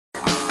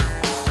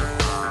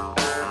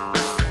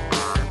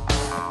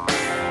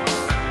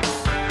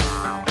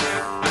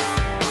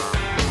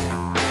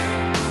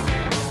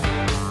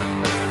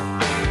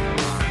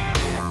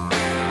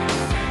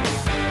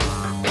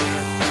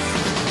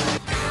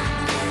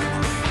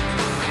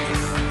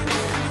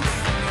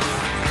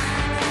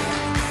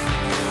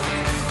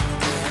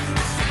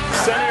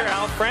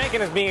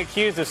Franken is being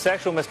accused of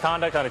sexual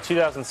misconduct on a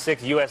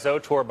 2006 USO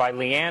tour by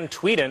Leanne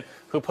Tweeden,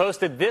 who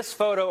posted this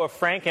photo of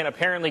Franken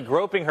apparently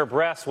groping her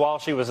breasts while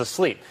she was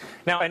asleep.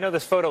 Now, I know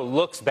this photo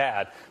looks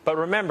bad, but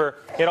remember,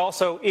 it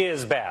also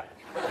is bad.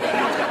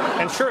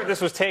 And sure, this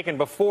was taken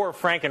before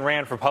Franken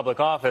ran for public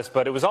office,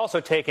 but it was also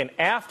taken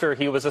after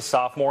he was a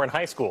sophomore in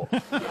high school.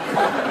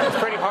 It's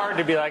pretty hard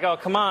to be like, oh,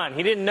 come on,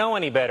 he didn't know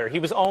any better. He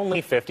was only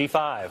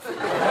 55.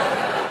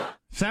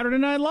 Saturday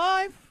Night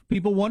Live.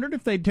 People wondered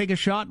if they'd take a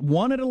shot,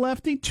 1 at a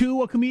lefty,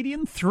 2 a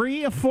comedian,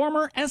 3 a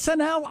former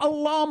SNL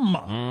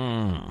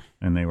alum.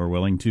 And they were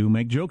willing to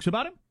make jokes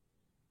about him.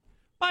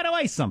 By the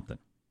way, something.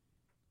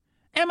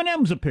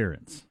 Eminem's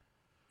appearance.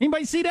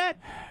 Anybody see that?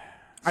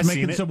 It's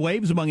making some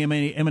waves among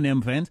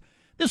Eminem fans.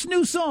 This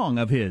new song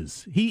of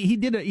his, he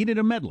did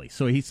a medley.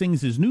 So he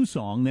sings his new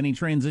song, then he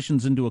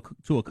transitions into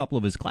a couple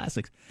of his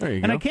classics. There you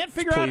go. And I can't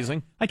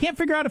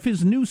figure out if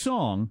his new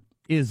song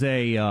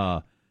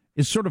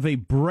is sort of a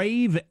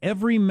brave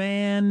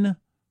everyman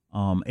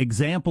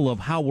example of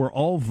how we're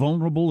all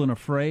vulnerable and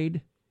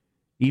afraid,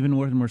 even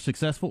when we're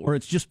successful, or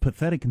it's just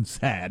pathetic and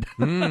sad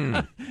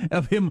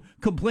of him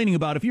complaining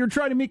about, if you're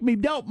trying to make me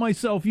doubt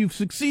myself, you've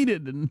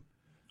succeeded. And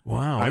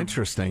wow,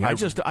 interesting. I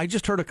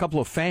just heard a couple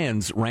of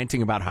fans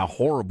ranting about how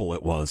horrible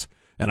it was,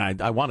 and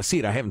I want to see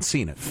it. I haven't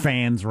seen it.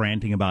 Fans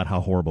ranting about how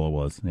horrible it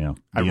was. Yeah,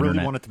 I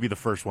really want it to be the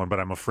first one, but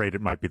I'm afraid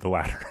it might be the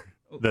latter.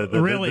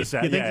 Really?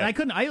 I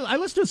couldn't. I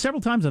listened to it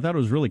several times. I thought it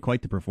was really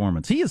quite the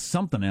performance. He is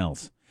something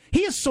else.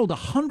 He has sold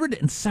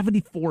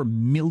 174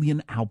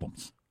 million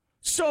albums,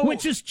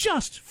 which is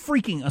just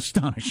freaking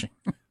astonishing.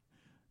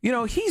 You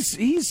know, he's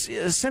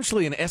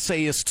essentially an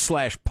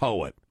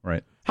essayist/poet.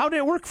 Right. How did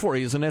it work for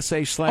you as an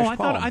essay/poem?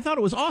 I thought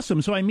it was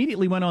awesome. So I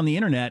immediately went on the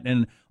internet,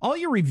 and all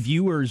your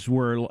reviewers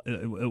were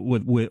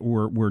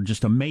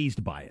just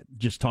amazed by it,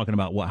 just talking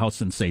about how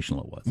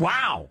sensational it was.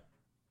 Wow.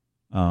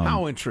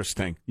 How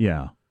interesting.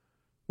 Yeah.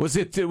 Was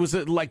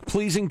it like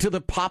pleasing to the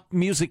pop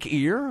music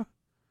ear?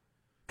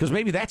 Because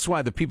maybe that's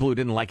why the people who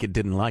didn't like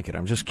it.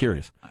 I'm just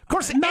curious. Of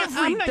course, I'm not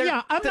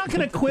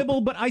going to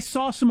quibble, but I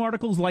saw some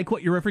articles like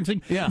what you're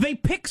referencing. Yeah. They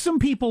pick some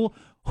people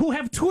who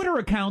have Twitter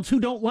accounts who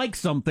don't like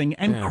something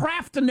and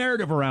craft a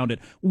narrative around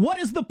it. What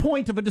is the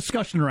point of a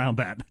discussion around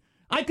that?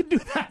 I could do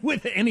that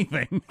with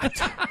anything.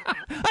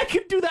 I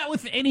could do that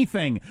with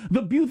anything.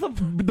 The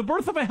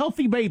birth of a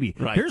healthy baby.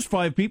 Right. Here's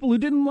 5 people who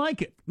didn't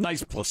like it.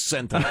 Nice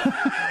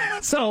placenta.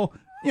 So,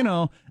 you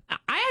know,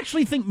 I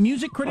actually think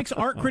music critics,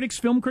 art critics,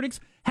 film critics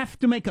have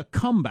to make a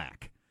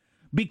comeback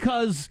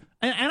because,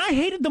 and I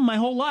hated them my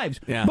whole lives,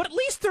 but at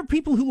least they're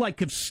people who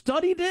have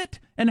studied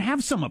it and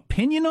have some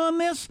opinion on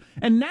this.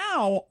 And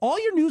now all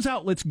your news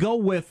outlets go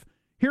with,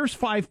 here's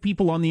 5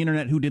 people on the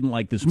internet who didn't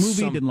like this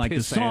movie, didn't like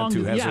this song.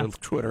 Who has a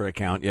Twitter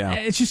account,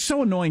 It's just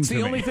so annoying to me.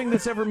 It's the only thing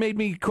that's ever made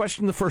me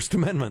question the First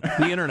Amendment,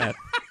 the internet.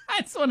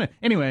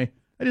 Anyway,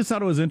 I just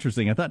thought it was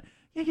interesting. I thought,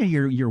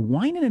 you're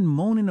whining and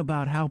moaning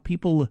about how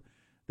people,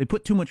 they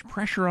put too much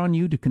pressure on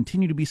you to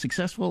continue to be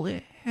successful.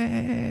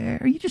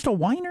 Are you just a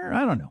whiner?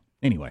 I don't know.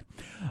 Anyway,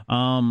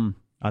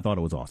 I thought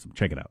it was awesome.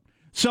 Check it out.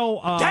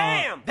 So,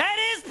 damn,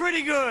 that is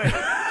pretty good.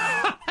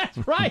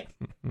 That's right.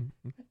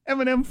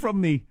 Eminem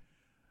from the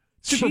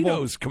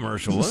Cheetos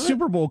commercial.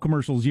 Super Bowl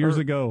commercials years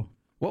ago.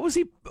 What was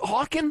he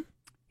hawking?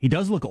 He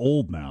does look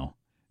old now.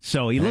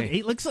 So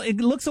it looks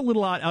a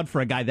little out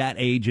for a guy that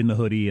age in the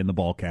hoodie and the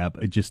ball cap.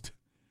 It just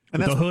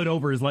with the hood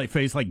over his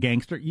face like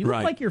gangster. You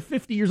look like you're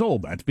 50 years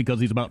old. That's because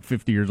he's about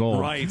 50 years old.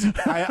 Right.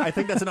 I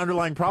think that's an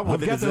underlying problem.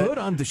 I've got the hood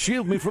on to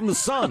shield me from the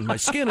sun. My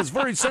skin is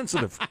very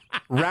sensitive.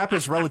 Rap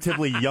is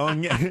relatively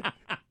young.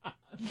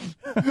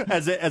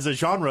 As a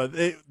genre,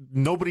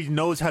 nobody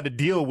knows how to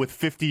deal with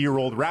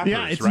 50-year-old rappers.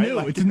 Yeah, it's right? new.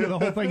 It's new. The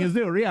whole thing is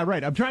new. Yeah,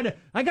 right.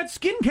 I got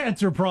skin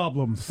cancer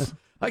problems.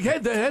 I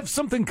had to have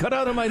something cut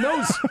out of my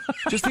nose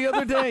just the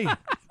other day.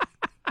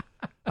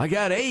 I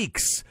got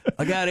aches.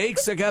 I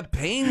got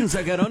pains.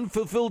 I got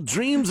unfulfilled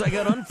dreams. I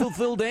got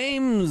unfulfilled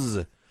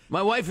aims.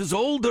 My wife is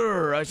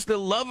older. I still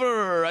love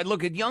her. I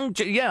look at young...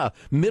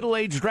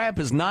 middle-aged rap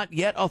is not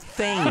yet a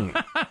thing.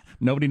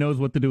 Nobody knows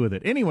what to do with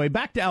it. Anyway,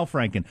 back to Al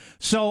Franken.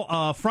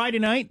 So Friday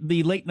night,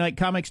 the late-night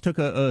comics took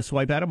a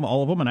swipe at him,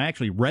 all of them, and I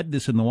actually read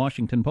this in the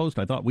Washington Post.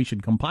 I thought we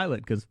should compile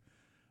it because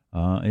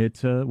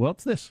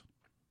it's this.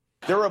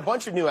 There were a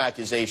bunch of new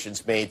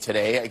accusations made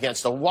today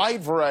against a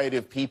wide variety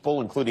of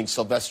people, including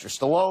Sylvester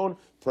Stallone,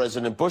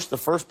 President Bush, the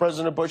first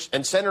President Bush,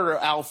 and Senator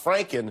Al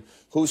Franken,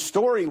 whose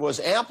story was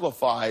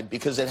amplified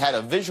because it had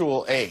a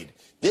visual aid.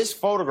 This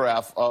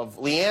photograph of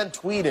Leanne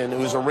Tweeden,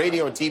 who's a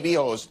radio and TV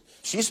host,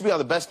 she used to be on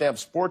the Best Damn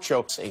Sports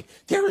Show.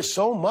 There is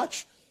so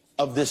much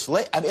of this.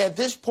 At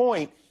this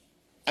point,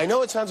 I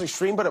know it sounds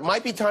extreme, but it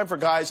might be time for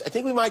guys. I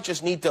think we might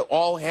just need to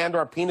all hand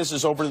our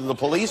penises over to the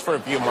police for a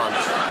few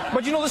months.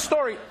 But you know, the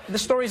story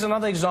is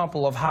another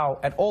example of how,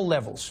 at all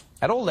levels,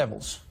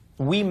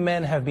 we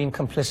men have been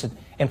complicit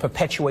in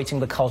perpetuating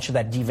the culture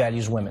that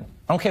devalues women.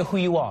 I don't care who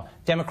you are,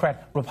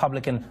 Democrat,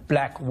 Republican,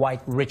 black,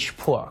 white, rich,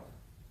 poor.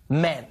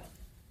 Men.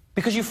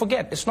 Because you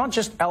forget, it's not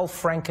just Al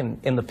Franken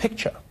in the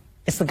picture.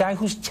 It's the guy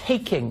who's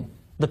taking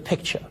the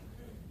picture.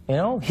 You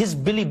know, his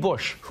Billy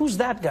Bush. Who's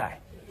that guy?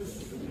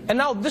 And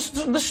now this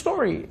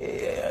story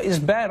is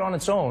bad on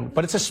its own,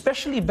 but it's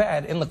especially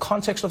bad in the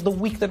context of the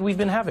week that we've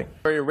been having.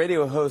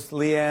 Radio host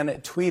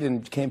Leanne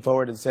Tweeden came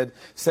forward and said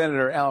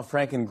Senator Al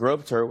Franken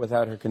groped her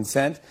without her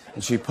consent,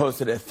 and she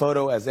posted a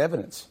photo as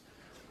evidence.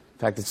 In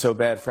fact, it's so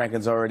bad,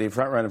 Franken's already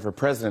front-running for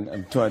president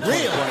in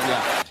 2020.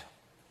 Yeah.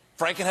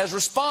 Franken has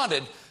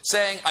responded,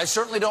 saying, I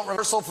certainly don't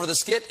rehearsal for the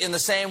skit in the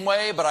same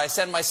way, but I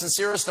send my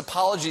sincerest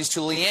apologies to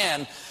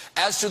Leanne.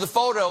 As to the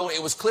photo,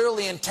 it was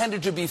clearly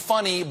intended to be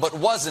funny, but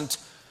wasn't.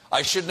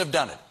 I shouldn't have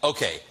done it.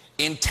 Okay,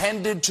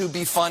 intended to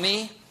be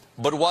funny,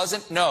 but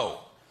wasn't? No.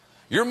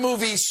 Your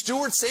movie,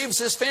 Stewart Saves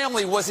His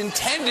Family, was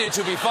intended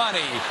to be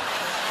funny,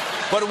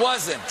 but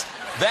wasn't.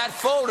 That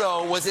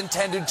photo was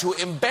intended to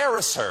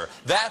embarrass her.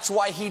 That's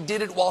why he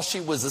did it while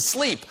she was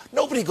asleep.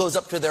 Nobody goes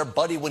up to their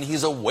buddy when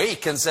he's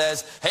awake and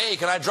says, hey,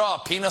 can I draw a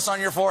penis on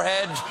your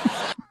forehead?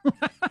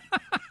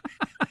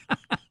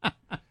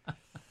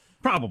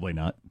 Probably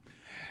not.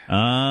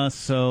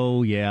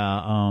 So,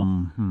 yeah.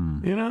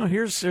 You know,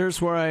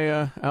 here's where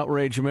I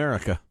outrage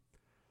America.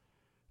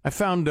 I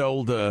found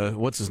old,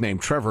 what's his name,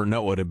 Trevor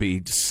Noah, to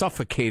be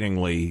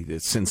suffocatingly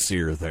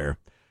sincere there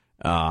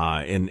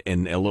in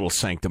a little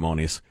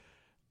sanctimonious.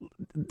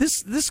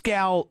 This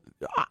gal,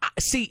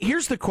 see,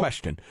 here's the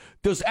question.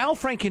 Does Al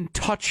Franken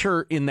touch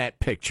her in that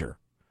picture?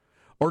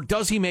 Or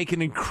does he make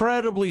an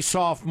incredibly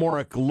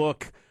sophomoric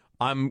look,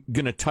 I'm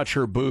going to touch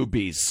her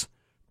boobies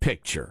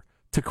picture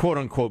to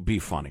quote-unquote be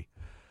funny?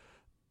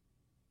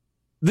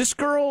 This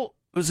girl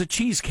was a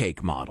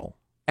cheesecake model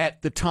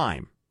at the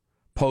time,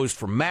 posed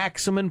for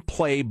Maxim and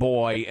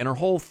Playboy, and her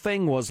whole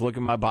thing was, look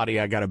at my body,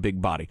 I got a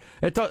big body.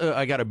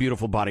 I got a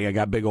beautiful body, I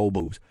got big old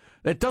boobs.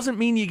 That doesn't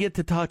mean you get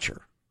to touch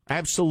her.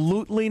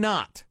 Absolutely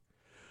not.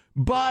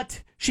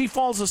 But she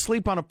falls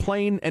asleep on a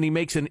plane, and he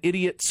makes an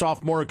idiot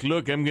sophomoric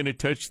look, I'm going to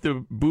touch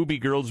the booby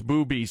girl's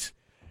boobies.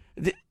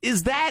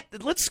 Is that,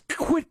 let's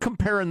quit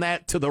comparing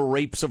that to the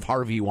rapes of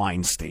Harvey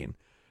Weinstein.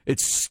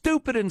 It's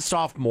stupid and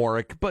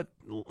sophomoric, but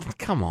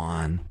come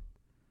on.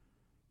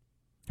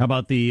 How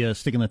about the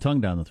sticking the tongue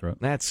down the throat?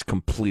 That's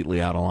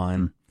completely out of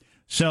line.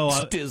 So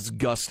it's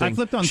disgusting. I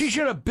flipped on. She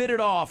should have bit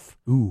it off.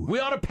 Ooh. We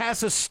ought to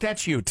pass a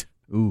statute.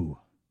 Ooh.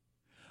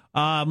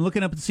 I'm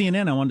looking up at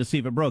CNN. I wanted to see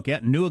if it broke. Yeah,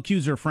 new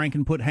accuser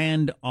Franken put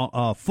hand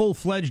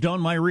full-fledged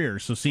on my rear.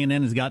 So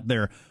CNN has got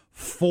their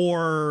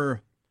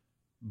 4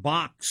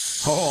 box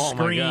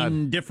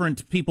screen,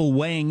 different people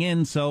weighing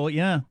in. So,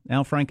 yeah,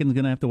 Al Franken's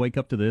going to have to wake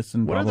up to this.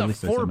 And what are the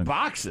say 4 something.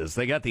 boxes?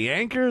 They got the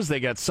anchors.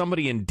 They got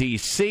somebody in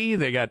D.C.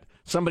 They got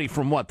somebody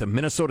from, what, the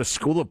Minnesota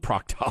School of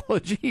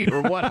Proctology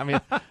or what? I mean,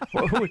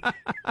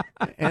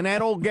 and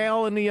that old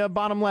gal in the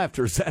bottom left,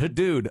 or is that a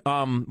dude?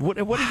 What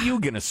are you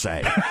going to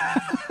say?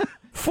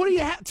 What do you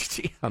have?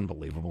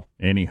 Unbelievable.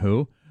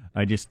 Anywho,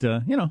 I just, I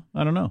don't know.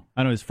 I don't know.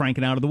 Is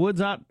Franken out of the woods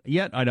out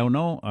yet? I don't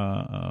know.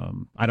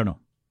 I don't know.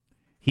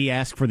 He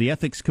asked for the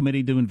ethics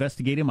committee to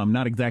investigate him. I'm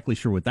not exactly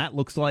sure what that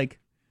looks like,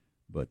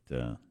 but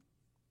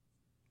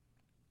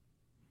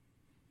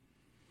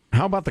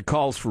how about the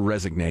calls for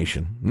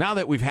resignation? Now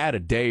that we've had a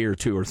day or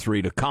 2 or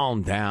 3 to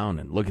calm down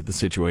and look at the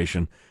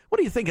situation, what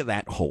do you think of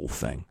that whole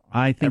thing?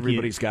 I think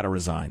everybody's got to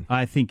resign.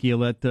 I think you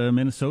let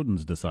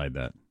Minnesotans decide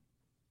that.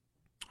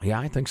 Yeah,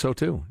 I think so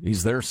too.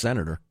 He's their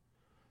senator.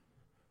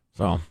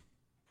 So,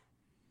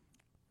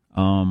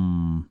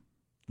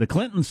 the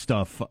Clinton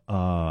stuff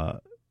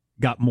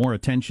got more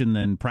attention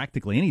than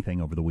practically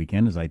anything over the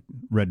weekend, as I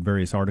read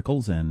various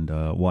articles and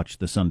watched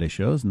the Sunday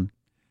shows, and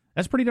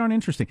that's pretty darn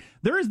interesting.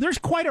 There's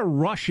quite a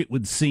rush, it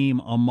would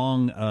seem,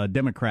 among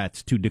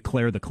Democrats to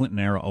declare the Clinton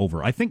era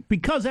over. I think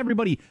because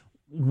everybody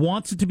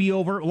wants it to be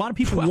over. A lot of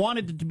people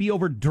wanted it to be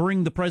over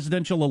during the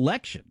presidential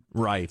election.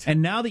 Right.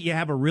 And now that you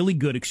have a really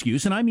good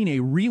excuse, and I mean a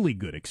really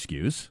good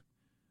excuse,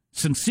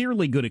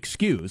 sincerely good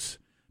excuse,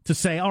 to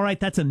say, all right,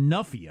 that's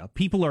enough of you.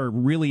 People are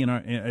really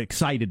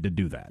excited to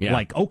do that. Yeah.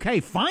 Like, okay,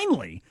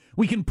 finally,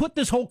 we can put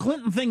this whole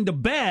Clinton thing to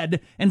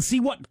bed and see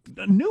what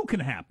new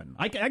can happen.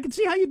 I can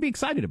see how you'd be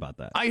excited about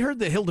that. I heard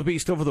the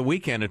Hildebeest over the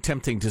weekend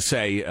attempting to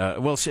say,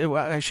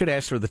 I should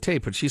ask her the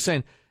tape, but she's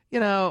saying,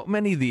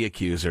 many of the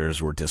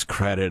accusers were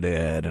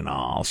discredited and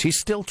all. She's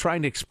still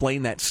trying to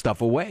explain that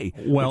stuff away,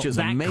 which is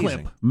amazing.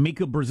 Clip,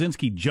 Mika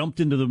Brzezinski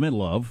jumped into the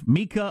middle of.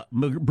 Mika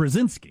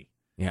Brzezinski,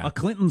 a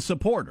Clinton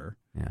supporter,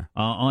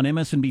 on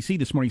MSNBC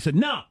this morning, said,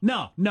 no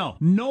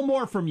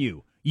more from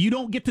you. You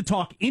don't get to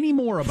talk any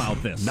more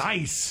about this.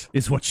 Nice.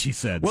 Is what she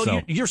said.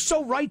 Well, you're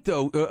so right,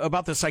 though,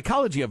 about the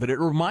psychology of it. It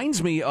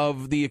reminds me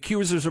of the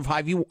accusers of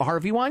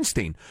Harvey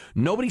Weinstein.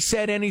 Nobody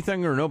said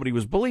anything or nobody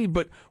was believed,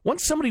 but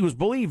once somebody was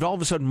believed, all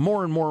of a sudden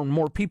more and more and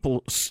more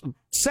people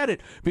said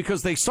it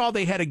because they saw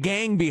they had a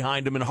gang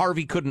behind them and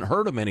Harvey couldn't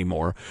hurt them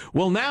anymore.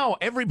 Well, now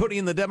everybody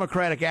in the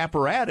Democratic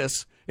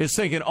apparatus is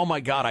thinking, oh,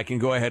 my God, I can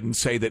go ahead and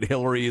say that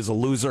Hillary is a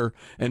loser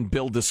and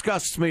Bill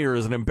disgusts me or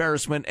is an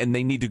embarrassment, and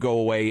they need to go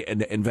away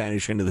and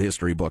vanish into the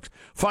history books.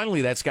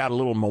 Finally, that's got a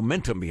little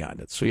momentum behind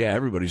it. So, yeah,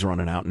 everybody's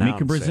running out now.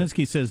 Mika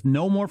Brzezinski says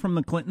no more from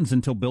the Clintons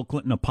until Bill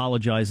Clinton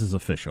apologizes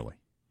officially.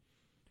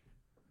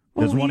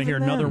 Doesn't want to hear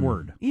even another then-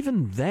 word.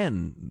 Even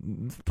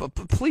then,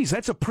 please,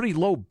 that's a pretty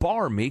low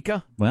bar,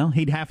 Mika. Well,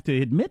 he'd have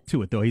to admit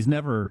to it, though. He's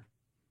never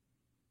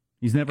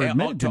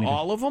admitted to anything.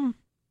 all of them.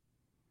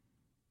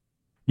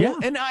 Yeah, Well,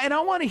 and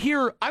I want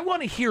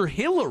to hear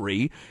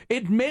Hillary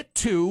admit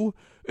to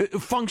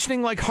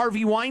functioning like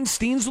Harvey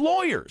Weinstein's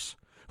lawyers,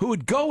 who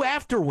would go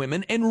after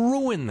women and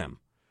ruin them,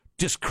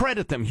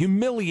 discredit them,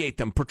 humiliate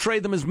them, portray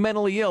them as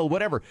mentally ill,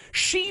 whatever.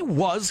 She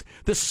was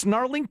the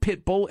snarling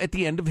pit bull at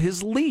the end of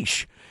his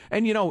leash.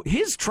 And,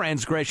 his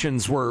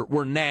transgressions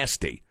were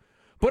nasty.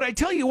 But I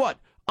tell you what,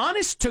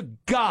 honest to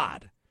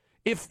God,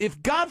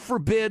 if God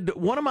forbid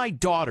one of my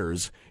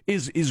daughters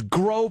is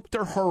groped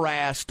or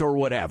harassed or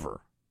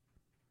whatever,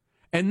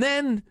 and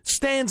then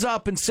stands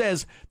up and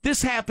says,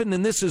 this happened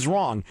and this is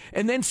wrong,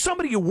 and then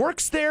somebody who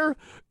works there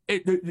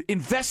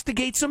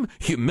investigates them,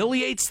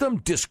 humiliates them,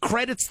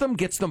 discredits them,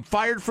 gets them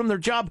fired from their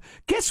job,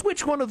 guess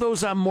which one of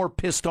those I'm more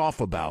pissed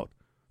off about?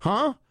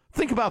 Huh?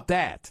 Think about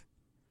that.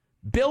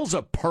 Bill's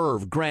a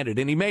perv, granted,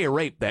 and he may have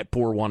raped that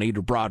poor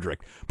Juanita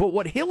Broderick. But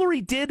what Hillary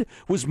did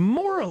was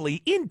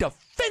morally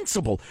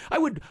indefensible. I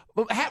would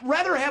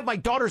rather have my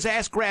daughter's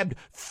ass grabbed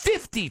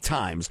 50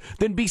 times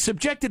than be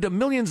subjected to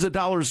millions of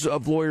dollars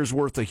of lawyers'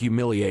 worth of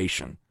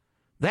humiliation.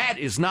 That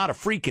is not a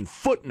freaking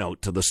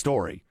footnote to the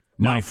story,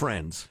 my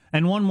friends.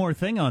 And one more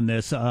thing on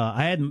this, it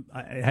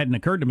hadn't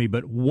occurred to me,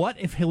 but what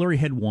if Hillary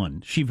had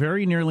won? She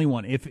very nearly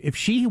won. If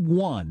she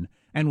won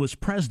and was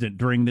president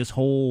during this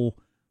whole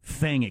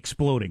thing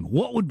exploding,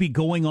 what would be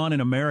going on in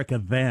America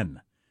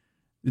then?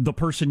 The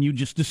person you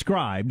just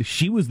described,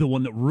 she was the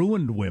one that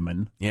ruined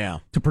women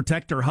to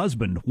protect her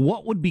husband.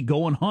 What would be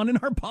going on in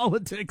our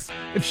politics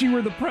if she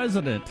were the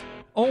president?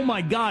 Oh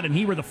my God, and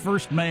he were the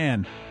first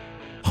man.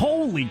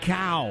 Holy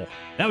cow.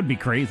 That would be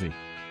crazy.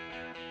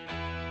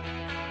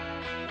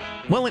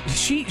 Well,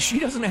 she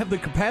doesn't have the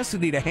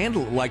capacity to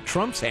handle it like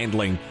Trump's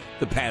handling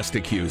the past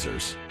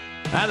accusers.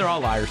 They're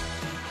all liars.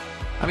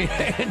 I mean,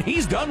 and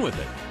he's done with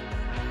it.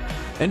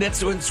 And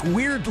it's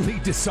weirdly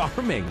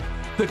disarming.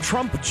 The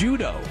Trump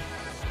judo.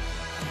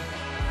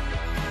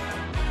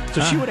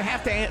 So she would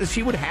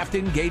have to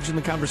engage in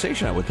the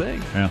conversation, I would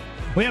think. Yeah.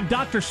 We have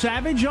Dr.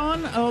 Savage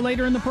on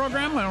later in the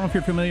program. I don't know if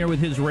you're familiar with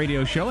his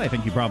radio show. I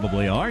think you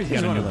probably are.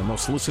 He's one of the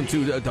most listened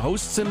to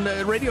hosts in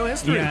radio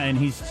history. Yeah, and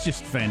he's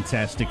just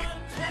fantastic.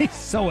 He's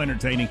so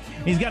entertaining.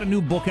 He's got a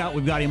new book out.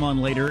 We've got him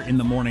on later in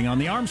the morning on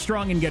the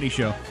Armstrong and Getty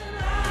Show.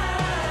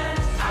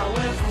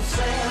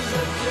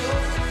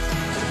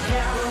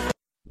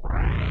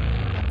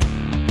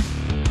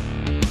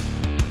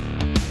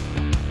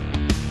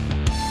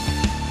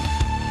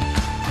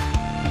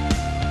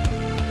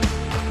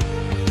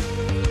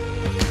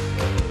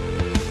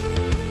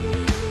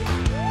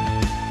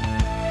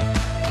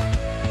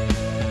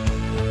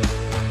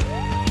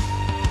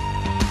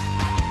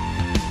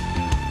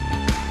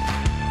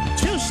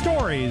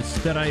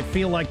 That I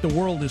feel like the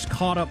world is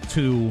caught up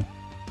to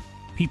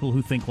people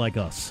who think like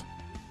us.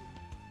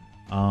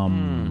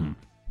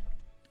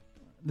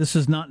 This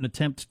is not an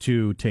attempt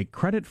to take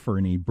credit for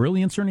any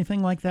brilliance or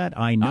anything like that.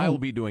 I know I'll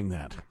be doing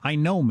that. I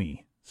know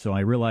me, so I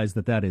realize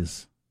that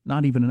is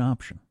not even an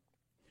option.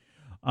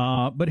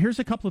 But here's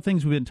a couple of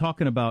things we've been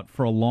talking about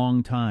for a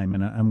long time,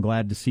 and I'm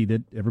glad to see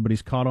that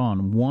everybody's caught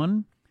on.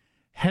 One,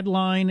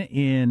 headline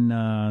in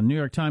New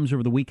York Times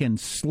over the weekend,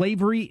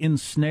 slavery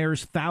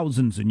ensnares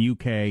thousands in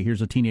UK.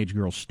 Here's a teenage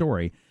girl's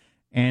story.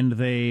 And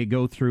they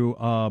go through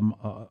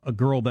a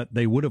girl that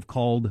they would have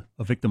called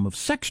a victim of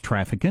sex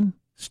trafficking,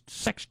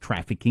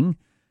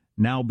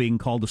 now being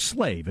called a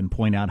slave, and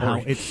point out how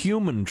it's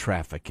human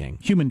trafficking.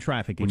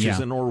 Which is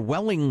an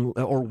Orwellianly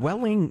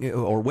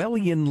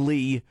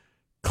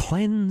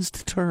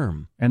cleansed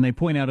term. And they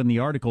point out in the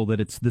article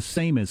that it's the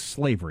same as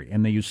slavery,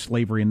 and they use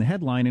slavery in the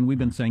headline, and we've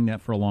been saying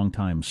that for a long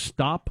time.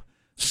 Stop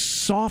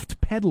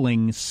soft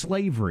peddling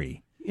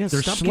slavery. Yes,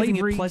 stop giving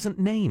it pleasant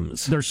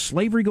names. There's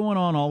slavery going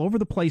on all over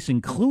the place,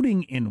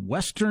 including in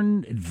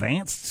Western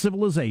advanced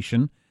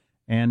civilization,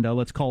 and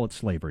let's call it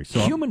slavery. So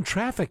human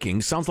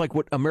trafficking sounds like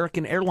what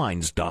American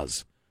Airlines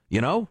does,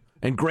 and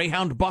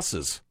Greyhound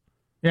buses.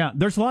 Yeah,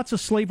 there's lots of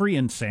slavery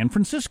in San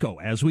Francisco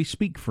as we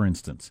speak, for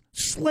instance.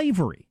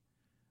 Slavery.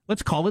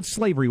 Let's call it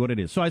slavery what it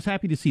is. So I was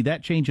happy to see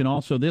that change, and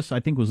also this, I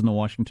think, was in the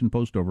Washington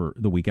Post over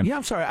the weekend. Yeah,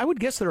 I'm sorry. I would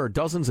guess there are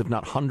dozens, if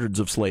not hundreds,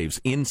 of slaves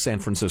in San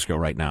Francisco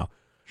right now.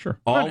 Sure.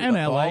 And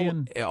LA.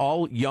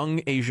 All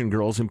young Asian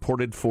girls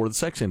imported for the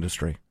sex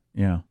industry.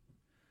 Yeah.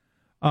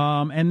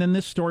 And then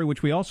this story,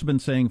 which we also been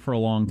saying for a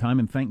long time,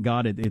 and thank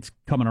God it's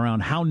coming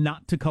around, how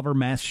not to cover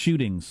mass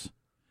shootings.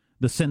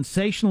 The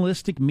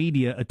sensationalistic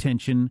media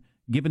attention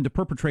given to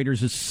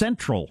perpetrators is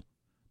central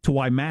to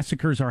why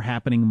massacres are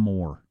happening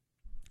more.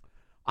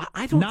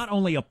 I don't... Not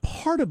only a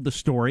part of the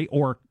story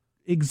or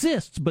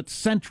exists, but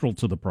central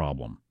to the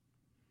problem.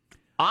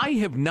 I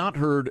have not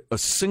heard a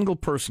single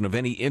person of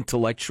any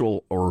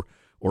intellectual or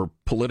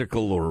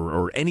political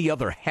or any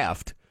other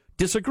heft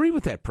disagree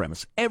with that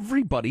premise.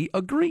 Everybody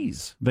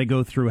agrees. They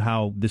go through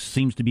how this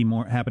seems to be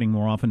happening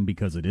more often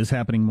because it is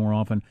happening more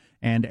often,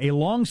 and a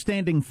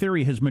long-standing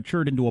theory has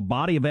matured into a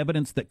body of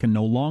evidence that can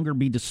no longer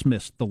be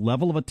dismissed. The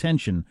level of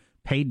attention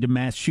paid to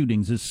mass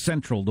shootings is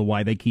central to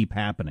why they keep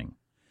happening.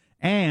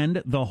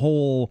 And the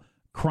whole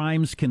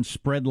crimes can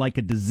spread like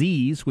a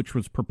disease, which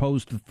was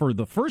proposed for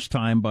the first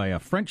time by a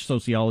French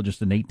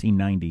sociologist in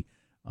 1890,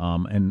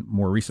 and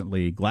more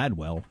recently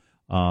Gladwell,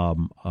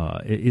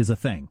 is a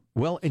thing.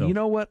 Well, and you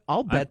know what?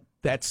 I'll bet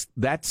that's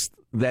that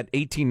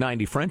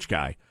 1890 French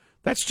guy.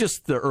 That's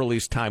just the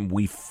earliest time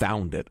we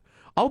found it.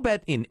 I'll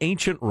bet in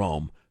ancient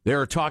Rome,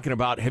 they're talking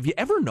about, have you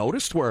ever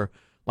noticed where,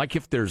 like,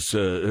 if there's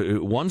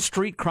one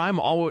street crime,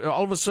 all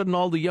of a sudden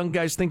all the young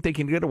guys think they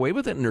can get away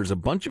with it, and there's a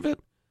bunch of it?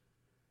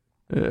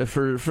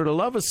 For the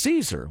love of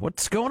Caesar,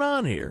 what's going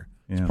on here?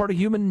 Yeah. It's part of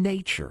human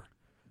nature.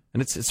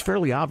 And it's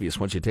fairly obvious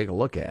once you take a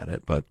look at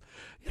it. But,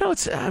 I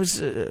was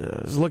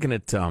looking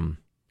at,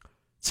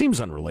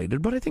 seems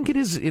unrelated, but I think it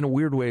is in a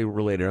weird way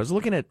related. I was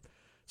looking at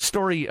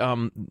story,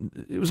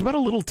 it was about a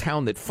little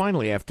town that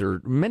finally,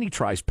 after many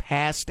tries,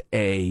 passed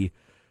a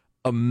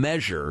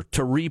measure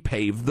to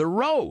repave the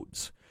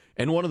roads.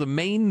 And one of the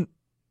main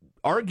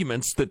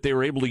arguments that they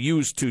were able to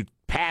use to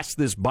pass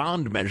this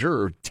bond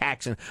measure or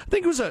tax, I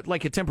think it was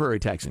like a temporary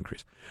tax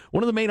increase.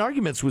 One of the main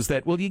arguments was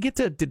that, well, you get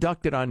to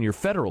deduct it on your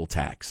federal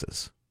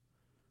taxes.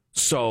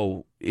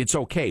 So it's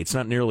okay. It's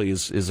not nearly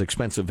as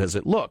expensive as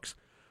it looks.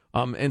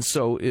 And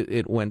so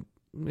it went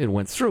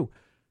through.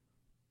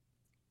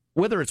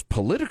 Whether it's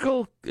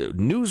political,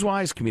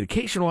 news-wise,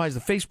 communication-wise,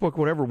 the Facebook,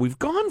 whatever, we've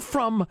gone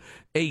from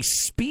a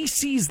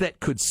species that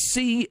could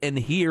see and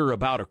hear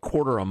about a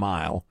quarter a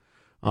mile,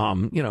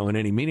 in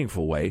any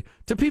meaningful way,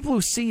 to people who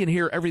see and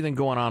hear everything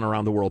going on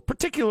around the world,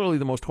 particularly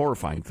the most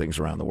horrifying things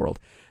around the world.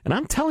 And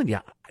I'm telling you,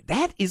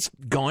 that is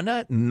going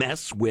to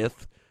mess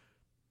with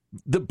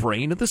the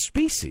brain of the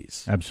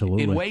species.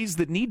 Absolutely. In ways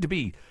that need to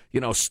be,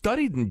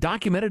 studied and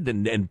documented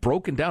and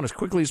broken down as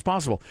quickly as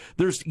possible.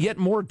 There's yet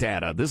more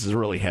data. This is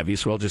really heavy,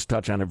 so I'll just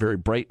touch on it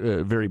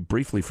very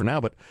briefly for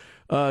now. But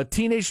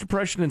teenage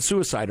depression and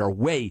suicide are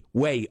way,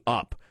 way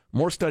up.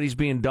 More studies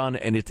being done,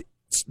 and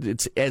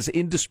it's as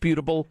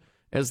indisputable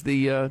as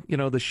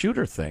the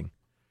shooter thing.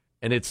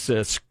 And it's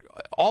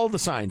all the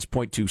signs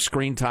point to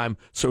screen time,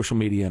 social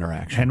media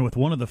interaction. And with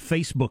one of the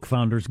Facebook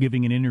founders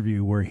giving an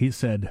interview where he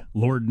said,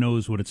 Lord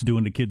knows what it's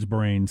doing to kids'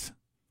 brains.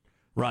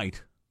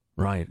 Right.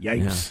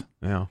 Yikes.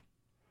 Yeah.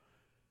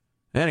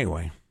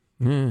 Anyway.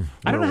 I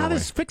don't know how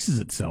this fixes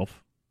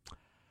itself.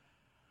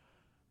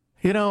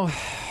 The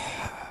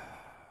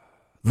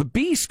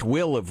beast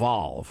will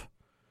evolve.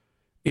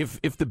 If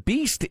the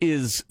beast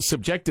is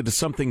subjected to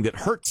something that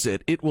hurts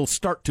it, it will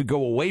start to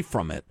go away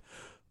from it.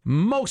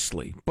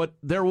 Mostly, but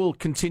there will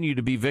continue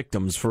to be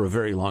victims for a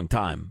very long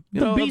time.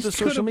 The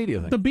social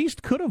media thing. The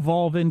beast could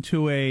evolve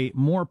into a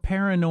more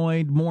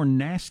paranoid, more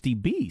nasty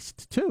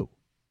beast, too.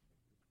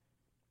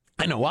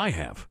 I know I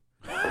have.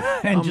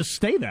 And just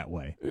stay that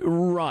way.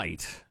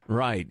 Right.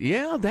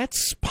 Yeah,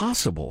 that's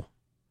possible.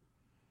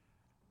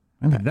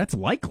 I mean, that's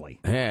likely.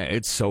 Yeah,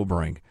 it's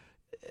sobering.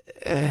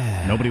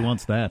 Nobody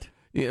wants that.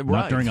 Yeah, right.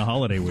 Not during a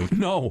holiday week.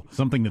 No.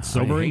 Something that's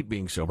sobering. I hate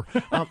being sober.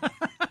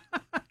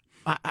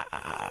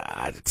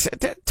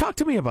 Talk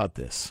to me about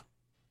this.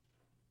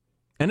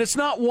 And it's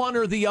not one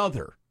or the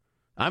other.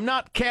 I'm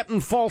not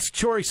Captain False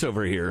Choice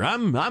over here.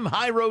 I'm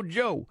High Road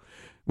Joe.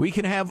 We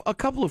can have a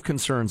couple of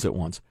concerns at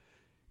once.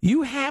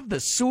 You have the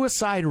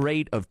suicide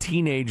rate of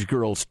teenage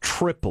girls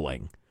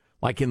tripling,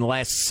 like in the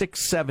last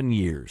 6-7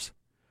 years,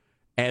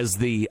 as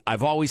the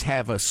I've always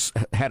had a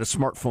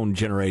smartphone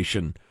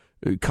generation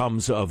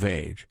comes of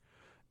age.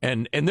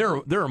 And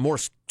there are more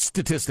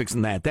statistics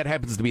than that. That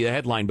happens to be the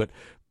headline, but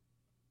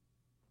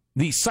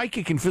the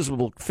psychic and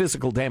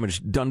physical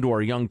damage done to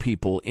our young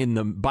people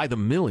by the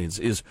millions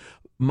is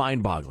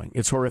mind-boggling.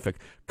 It's horrific.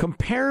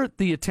 Compare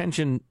the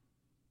attention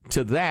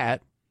to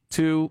that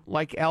to,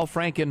 like, Al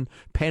Franken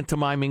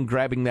pantomiming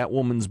grabbing that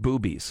woman's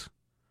boobies.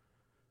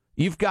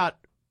 You've got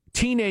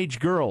teenage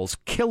girls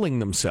killing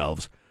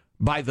themselves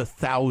by the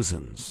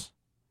thousands.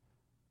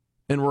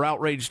 And we're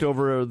outraged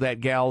over that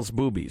gal's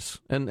boobies.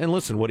 And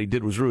listen, what he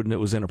did was rude and it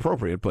was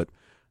inappropriate, but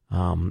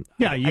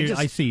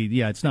I see.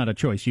 Yeah, it's not a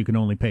choice. You can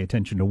only pay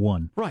attention to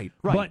one. Right.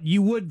 But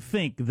you would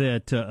think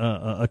that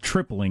a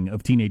tripling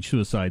of teenage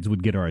suicides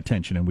would get our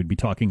attention, and we'd be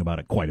talking about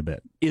it quite a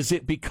bit. Is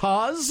it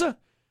because, and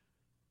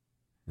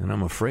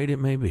I'm afraid it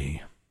may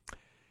be,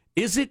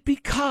 is it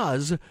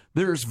because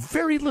there's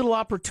very little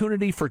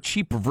opportunity for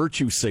cheap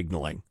virtue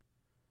signaling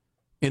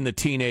in the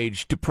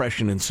teenage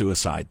depression and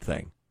suicide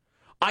thing?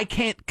 I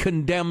can't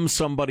condemn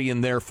somebody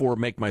and therefore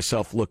make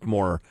myself look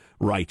more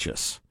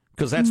righteous.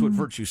 Because that's what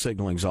virtue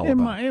signaling's all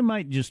about. It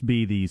might just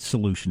be the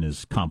solution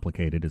is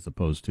complicated as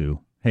opposed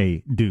to,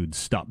 hey, dudes,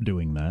 stop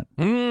doing that.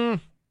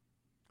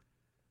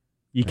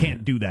 You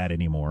can't do that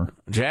anymore.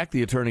 Jack,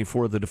 the attorney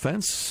for the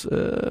defense,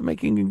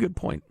 making a good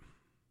point.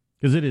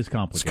 Because it is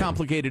complicated. It's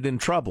complicated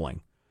and troubling.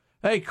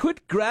 Hey,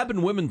 quit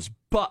grabbing women's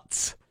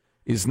butts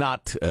is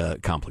not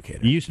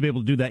complicated. You used to be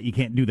able to do that. You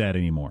can't do that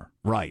anymore.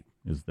 Right.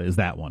 is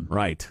that one.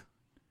 Right.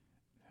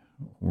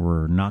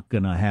 We're not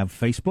going to have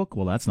Facebook?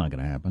 Well, that's not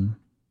going to happen.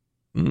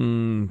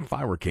 If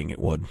I were king, it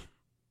would.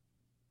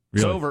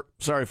 It's Really? over.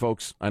 Sorry,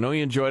 folks. I know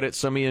you enjoyed it.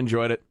 Some of you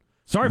enjoyed it.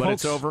 Sorry, but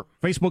folks. It's over.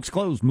 Facebook's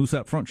closed. Moose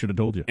out front should have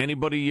told you.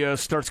 Anybody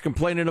starts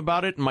complaining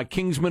about it and my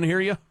kingsmen hear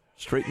you,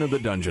 straight into the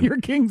dungeon. You're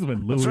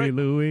Kingsman. Louis, right.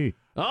 Louis.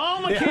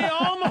 All my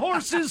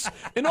horses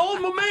and all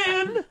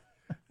my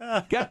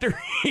men got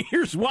their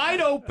ears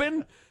wide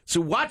open. So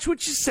watch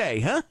what you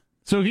say, huh?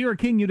 So if you were a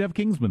king, you'd have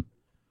Kingsman.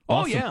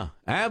 Awesome. Oh, yeah.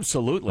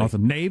 Absolutely.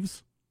 Awesome.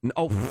 Knaves?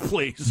 Oh,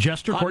 please.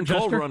 Jester, Hot court and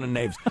cold jester? running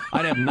knaves.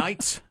 I'd have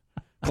knights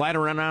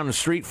clattering around the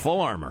street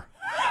full armor.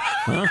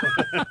 Huh?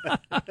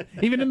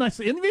 Even in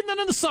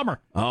the summer.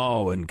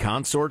 Oh, and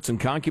consorts and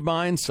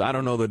concubines? I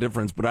don't know the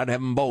difference, but I'd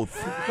have them both.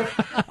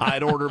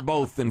 I'd order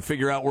both and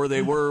figure out where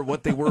they were,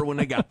 what they were when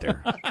they got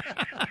there.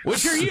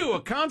 Which are you,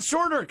 a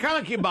consort or a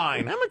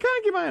concubine? I'm a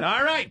concubine.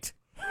 All right.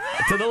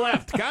 To the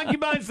left.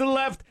 Concubines to the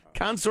left,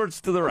 consorts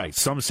to the right.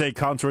 Some say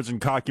consorts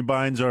and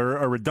concubines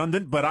are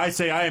redundant, but I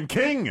say I am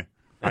king.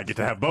 I get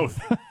to have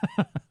both.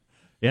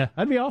 Yeah,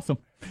 that'd be awesome.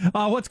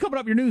 What's coming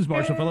up in your news,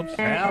 Marshall Phillips?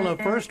 Well,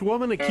 the first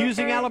woman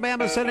accusing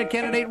Alabama Senate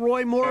candidate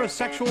Roy Moore of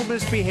sexual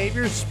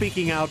misbehavior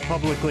speaking out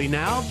publicly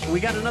now. We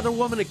got another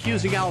woman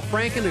accusing Al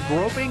Franken of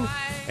groping.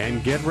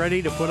 And get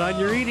ready to put on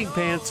your eating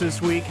pants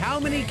this week. How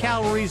many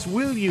calories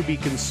will you be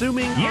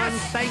consuming on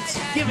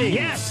Thanksgiving?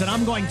 Yes, and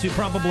I'm going to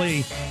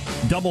probably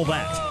double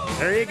that.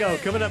 There you go.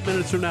 Coming up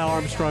minutes from now,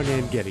 Armstrong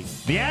and Getty.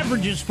 The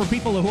averages for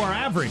people who are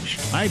average.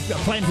 I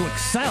plan to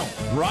excel.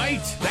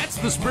 Right. That's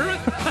the spirit.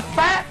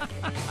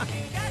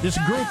 This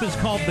group is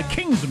called the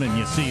Kingsmen,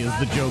 you see, is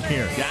the joke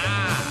here.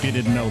 Ah. If you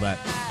didn't know that.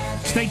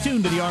 Stay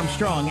tuned to the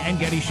Armstrong and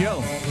Getty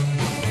Show.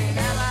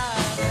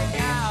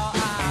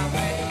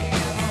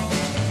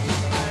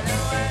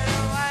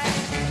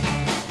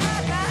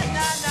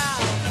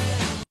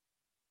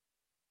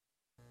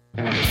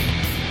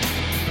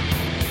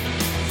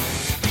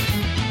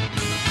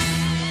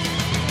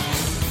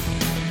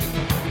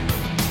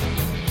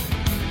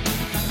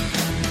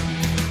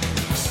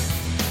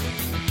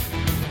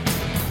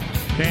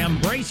 Okay, I'm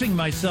bracing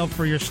myself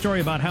for your story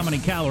about how many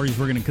calories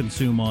we're going to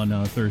consume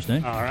on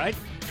Thursday. All right.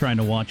 Trying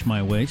to watch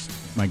my waist,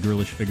 my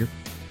girlish figure.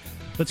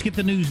 Let's get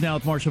the news now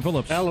with Marshall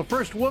Phillips. Well, the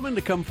first woman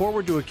to come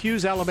forward to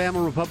accuse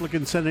Alabama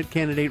Republican Senate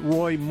candidate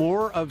Roy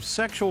Moore of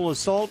sexual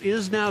assault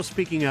is now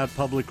speaking out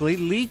publicly.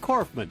 Lee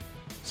Korfman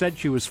said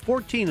she was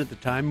 14 at the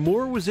time.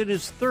 Moore was in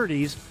his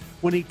 30s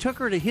when he took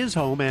her to his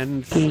home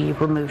and... He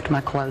removed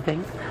my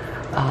clothing.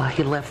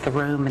 He left the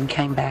room and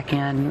came back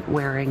in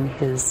wearing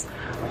his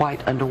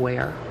white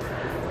underwear.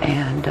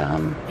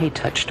 And he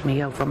touched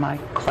me over my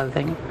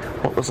clothing,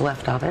 what was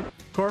left of it.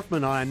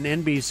 Korfman on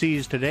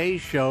NBC's Today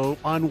Show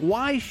on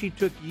why she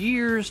took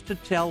years to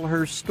tell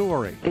her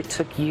story. It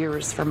took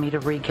years for me to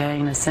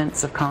regain a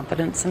sense of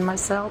confidence in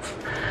myself,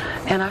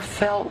 and I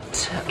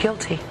felt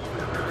guilty.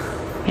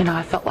 You know,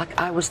 I felt like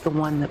I was the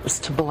one that was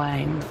to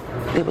blame.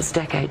 It was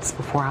decades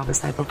before I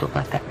was able to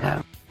let that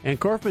go. And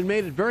Korfman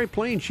made it very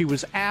plain she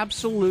was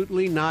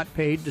absolutely not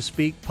paid to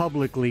speak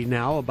publicly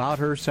now about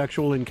her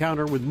sexual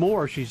encounter with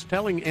Moore. She's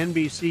telling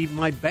NBC,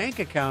 my bank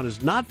account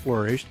has not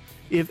flourished.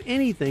 If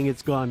anything,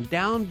 it's gone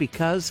down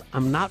because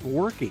I'm not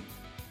working.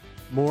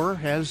 Moore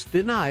has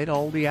denied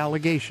all the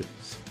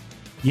allegations.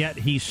 Yet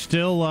he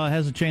still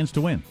has a chance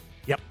to win.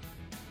 Yep.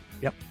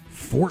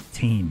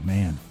 14,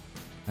 man.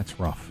 That's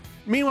rough.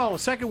 Meanwhile, a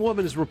second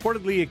woman is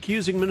reportedly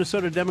accusing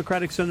Minnesota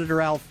Democratic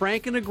Senator Al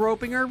Franken of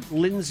groping her.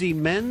 Lindsay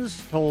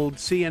Menz told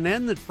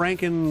CNN that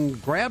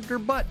Franken grabbed her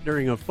butt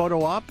during a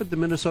photo op at the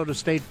Minnesota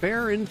State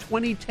Fair in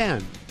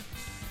 2010.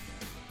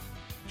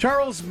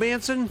 Charles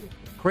Manson,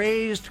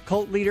 crazed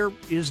cult leader,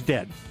 is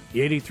dead.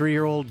 The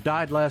 83-year-old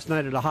died last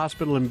night at a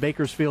hospital in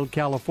Bakersfield,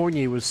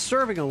 California. He was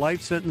serving a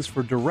life sentence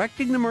for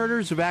directing the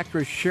murders of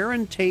actress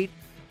Sharon Tate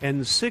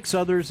and 6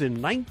 others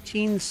in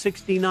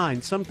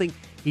 1969, something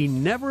he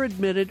never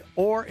admitted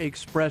or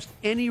expressed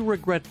any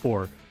regret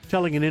for,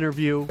 telling an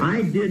interview,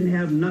 I didn't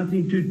have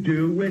nothing to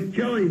do with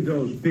killing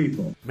those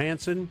people.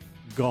 Manson,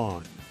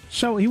 gone.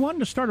 So he wanted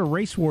to start a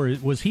race war.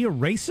 Was he a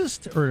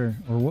racist, or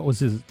what was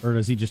his, or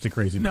is he just a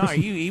crazy No,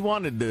 person? he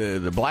wanted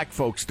the black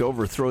folks to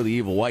overthrow the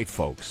evil white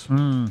folks.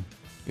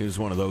 He was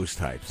one of those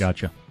types.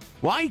 Gotcha.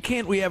 Why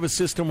can't we have a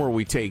system where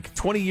we take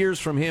 20 years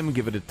from him,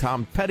 give it to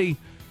Tom Petty,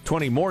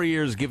 20 more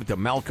years, give it to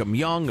Malcolm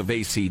Young of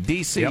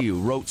AC/DC,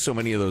 who wrote so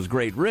many of those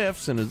great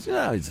riffs, and he's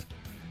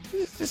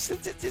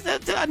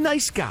a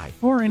nice guy.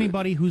 Or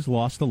anybody who's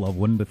lost a loved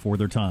one before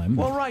their time.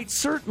 Well, right,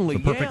 certainly, a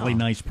perfectly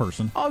nice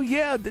person. Oh,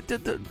 yeah.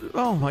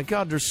 Oh, my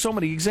God, there's so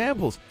many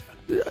examples.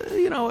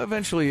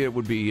 Eventually it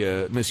would be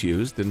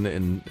misused,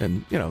 and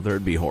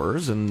there'd be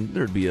horrors, and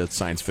there'd be a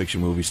science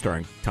fiction movie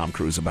starring Tom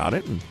Cruise about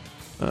it.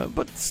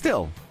 But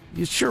still,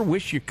 you sure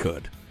wish you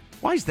could.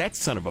 Why does that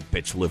son of a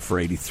bitch live for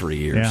 83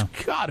 years? Yeah.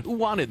 God, who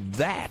wanted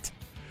that?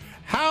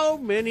 How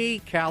many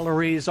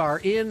calories are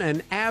in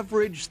an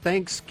average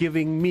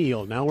Thanksgiving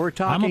meal? Now we're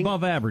talking... I'm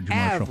above average,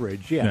 Marshall.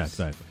 Average, yes. Yeah,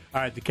 exactly.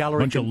 All right, the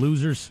calorie... Bunch of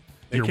losers.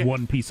 You're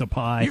one piece of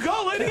pie. You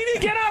call it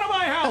eating? Get out of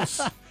my house!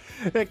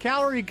 The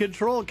Calorie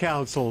Control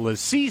Council, the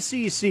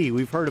CCC,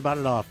 we've heard about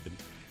it often,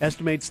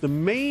 estimates the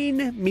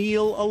main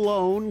meal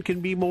alone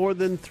can be more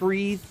than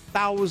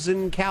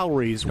 3,000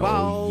 calories.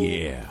 While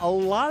a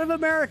lot of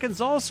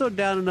Americans also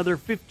down another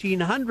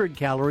 1,500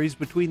 calories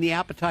between the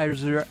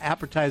appetizers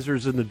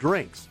and the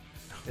drinks.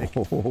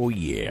 Oh,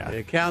 yeah.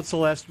 The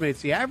council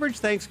estimates the average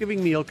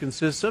Thanksgiving meal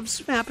consists of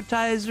some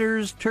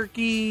appetizers,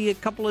 turkey, a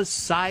couple of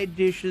side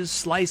dishes,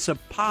 slice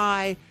of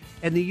pie,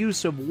 and the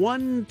use of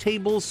 1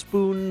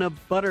 tablespoon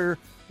of butter,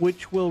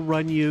 which will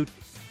run you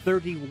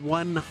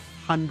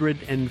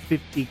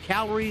 3,150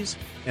 calories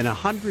and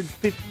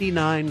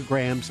 159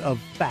 grams of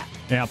fat.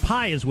 Yeah,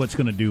 pie is what's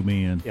going to do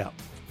me in. Yeah.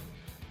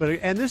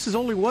 And this is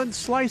only 1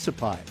 slice of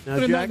pie.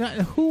 Now, Jack,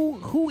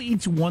 who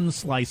eats 1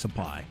 slice of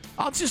pie?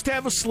 I'll just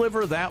have a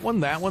sliver of that one,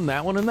 and that one.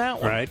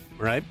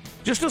 Right.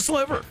 Just a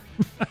sliver.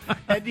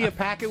 And do you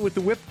pack it with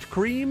the whipped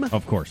cream?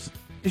 Of course.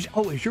 Is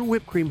your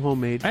whipped cream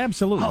homemade?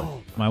 Absolutely.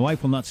 Oh. My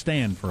wife will not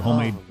stand for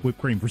homemade whipped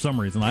cream for some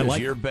reason.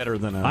 You're better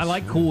than us. I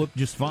like Cool Whip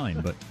just fine,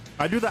 but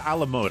I do the a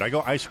la mode. I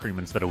go ice cream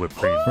instead of whipped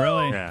cream.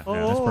 Really? Yeah.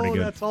 That's pretty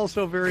good. That's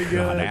also very good.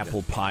 God,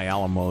 apple pie a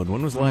la mode.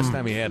 When was the last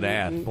time you had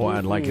that? Boy,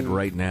 I'd like it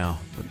right now.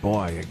 But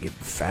boy, I get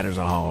fat as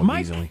a hog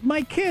easily.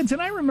 My kids,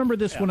 and I remember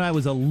this when I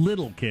was a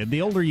little kid.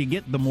 The older you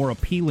get, the more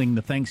appealing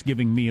the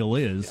Thanksgiving meal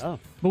is. Yeah.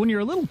 But when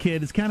you're a little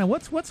kid, it's kind of,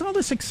 what's all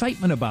this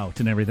excitement about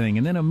and everything?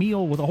 And then a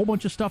meal with a whole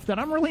bunch of stuff that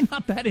I'm really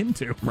not that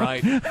into.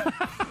 Right.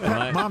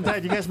 Right. Mom,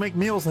 Dad, you guys make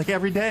meals like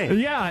every day.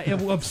 Yeah,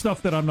 of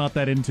stuff that I'm not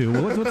that into.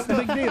 What's the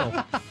big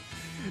deal?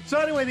 So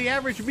anyway, the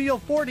average meal,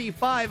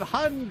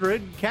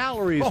 4,500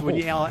 calories when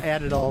you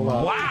add it all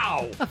up.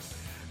 Wow.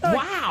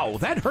 Wow,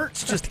 that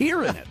hurts just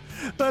hearing it.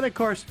 But, of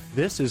course,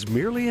 this is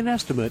merely an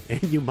estimate,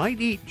 and you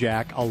might eat,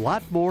 Jack, a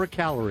lot more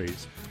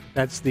calories.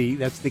 That's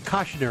the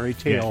cautionary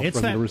tale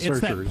from the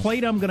researchers. It's that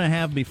plate I'm going to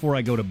have before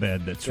I go to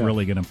bed that's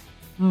really going to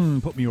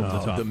put me over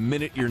the top. The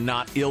minute you're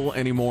not ill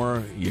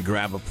anymore, you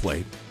grab a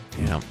plate.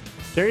 Yeah.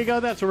 There you go.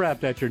 That's a wrap.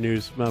 That's your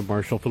news.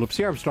 Marshall Phillips,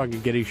 the Armstrong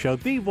and Getty Show,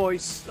 the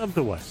voice of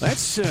the West.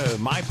 That's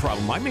my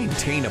problem. I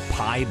maintain a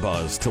pie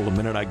buzz till the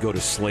minute I go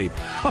to sleep.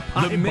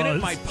 The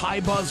minute my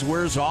pie buzz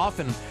wears off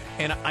and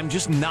I'm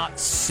just not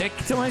sick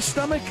to my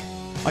stomach,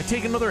 I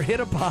take another hit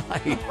of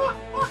pie.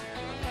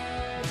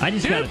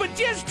 But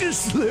just a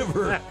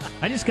sliver.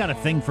 I just got a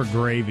thing for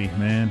gravy,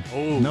 man.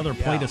 Another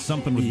plate of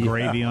something with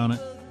gravy on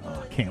it.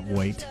 Oh, I can't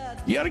wait.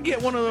 You ought to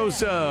get one of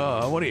those,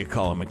 what do you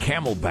call them, a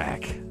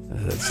Camelback.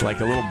 It's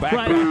like a little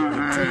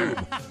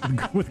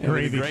backpack with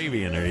gravy. With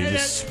gravy in there. You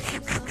just,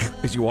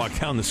 as you walk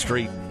down the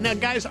street. Now,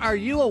 guys, are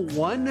you a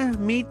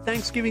one-meat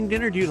Thanksgiving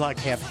dinner? Do you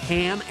have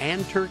ham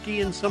and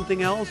turkey and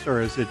something else? Or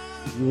is it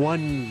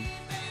one...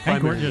 I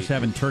think we're just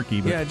having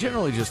turkey. But yeah,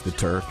 generally just the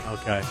turk.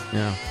 Okay.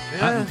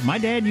 Yeah. My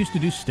dad used to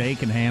do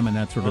steak and ham and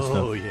that sort of stuff.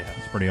 Oh, yeah.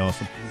 It's pretty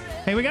awesome.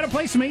 Hey, we got to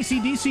play some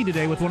AC/DC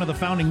today with one of the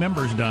founding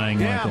members dying.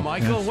 Yeah,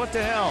 Michael, yes. What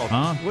the hell?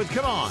 Huh?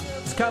 Come on.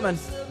 It's coming.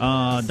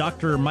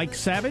 Dr. Mike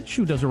Savage,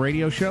 who does a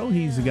radio show,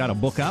 he's got a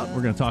book out.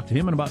 We're going to talk to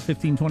him in about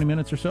 15, 20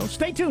 minutes or so.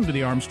 Stay tuned to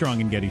the Armstrong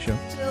and Getty Show.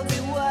 Tell me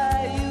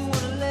why you want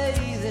to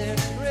lay there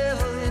and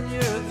revel in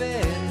your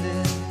abandon.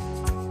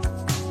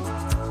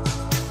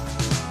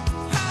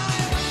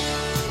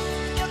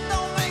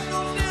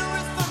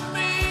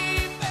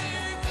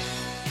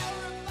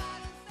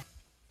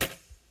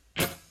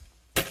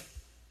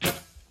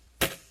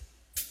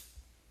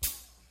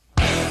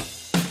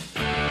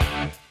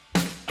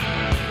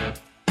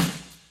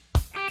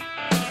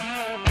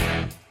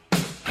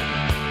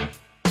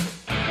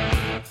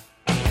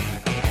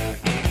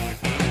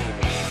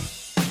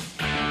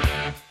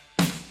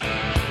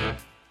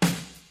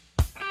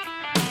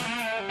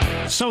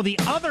 So the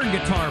other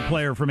guitar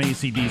player from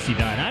AC/DC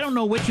died. I don't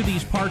know which of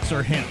these parts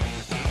are him.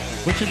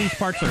 Which of these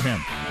parts are him?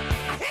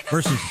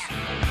 Versus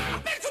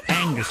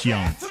Angus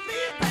Young.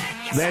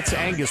 That's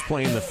Angus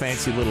playing the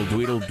fancy little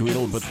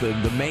dweedle, but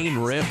the main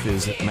riff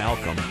is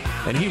Malcolm.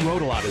 And he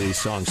wrote a lot of these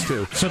songs,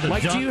 too. So the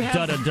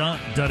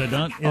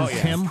dun-da-dun is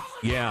him?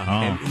 Yeah,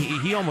 Oh. and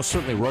he almost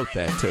certainly wrote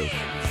that, too.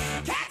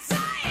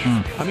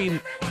 I mean...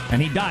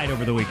 And he died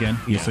over the weekend,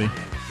 you see.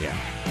 Yeah.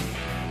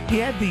 He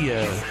had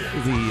the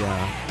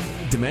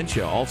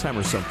dementia,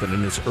 Alzheimer's something,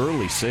 in his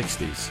early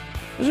 60s.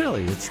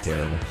 It's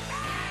terrible.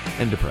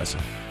 And depressing.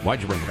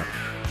 Why'd you bring it up?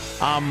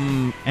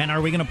 And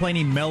are we going to play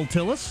any Mel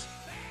Tillis?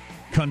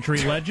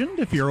 Country legend,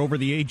 if you're over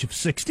the age of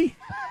 60.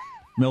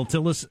 Mel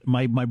Tillis,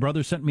 my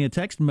brother sent me a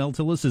text. Mel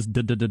Tillis is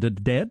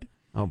dead.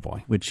 Oh,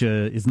 boy. Which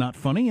is not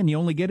funny, and you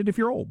only get it if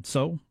you're old.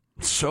 So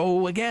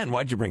again,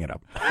 why'd you bring it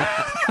up?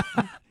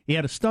 He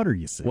had a stutter,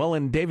 you see. Well,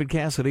 and David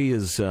Cassidy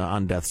is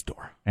on death's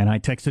door. And I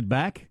texted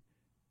back,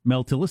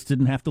 Mel Tillis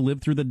didn't have to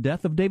live through the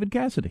death of David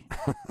Cassidy.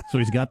 So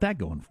he's got that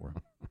going for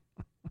him.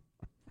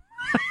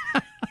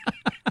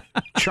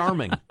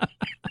 Charming.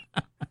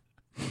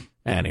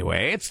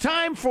 Anyway, it's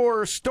time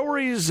for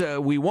stories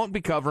we won't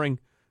be covering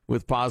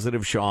with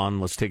Positive Sean.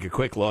 Let's take a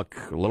quick look,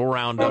 a little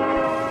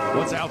roundup.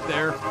 What's out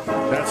there?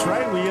 That's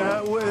right. We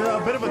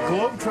a bit of a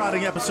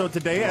globe-trotting episode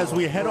today as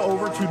we head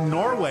over to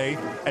Norway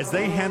as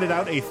they handed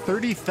out a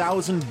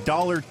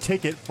 $30,000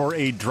 ticket for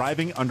a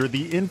driving under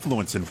the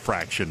influence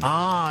infraction.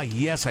 Ah,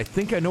 yes, I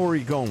think I know where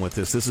you're going with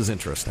this. This is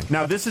interesting.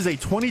 Now, this is a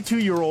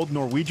 22-year-old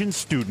Norwegian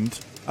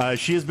student.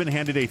 She has been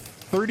handed a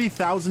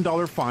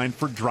 $30,000 fine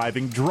for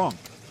driving drunk.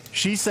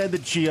 She said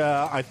that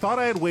I thought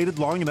I had waited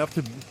long enough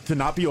to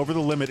not be over the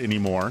limit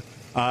anymore.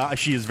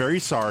 She is very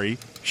sorry.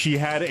 She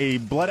had a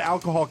blood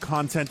alcohol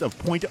content of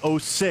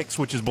 0.06,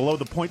 which is below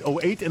the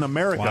 0.08 in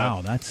America.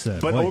 Wow, that's...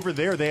 but over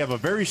there, they have a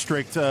very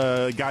strict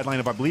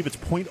guideline of, I believe it's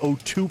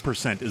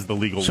 0.02% is the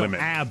legal limit.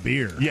 So,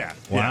 beer. Yeah.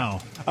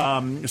 Wow.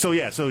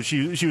 Yeah. So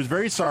she was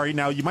very sorry.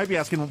 Now, you might be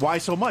asking, why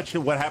so much?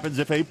 What happens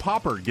if a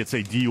pauper gets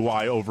a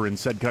DUI over in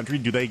said country?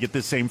 Do they get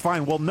the same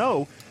fine? Well,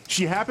 no.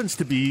 She happens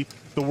to be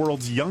the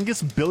world's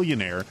youngest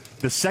billionaire,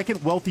 the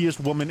second wealthiest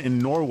woman in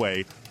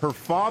Norway. Her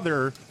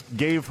father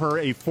gave her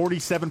a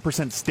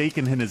 47% stake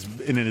in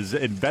his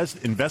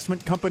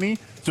investment company,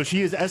 so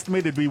she is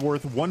estimated to be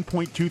worth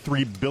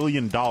 $1.23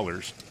 billion.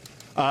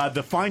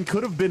 The fine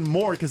could have been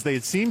more because they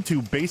seem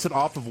to base it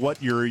off of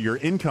what your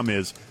income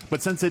is,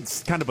 but since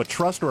it's kind of a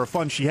trust or a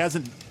fund, she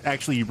hasn't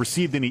actually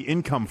received any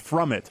income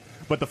from it.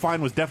 But the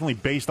fine was definitely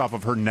based off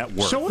of her net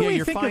worth. So what do we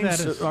your think fines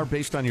of that are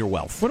based on your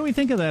wealth. What do we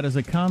think of that as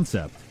a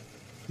concept?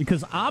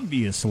 Because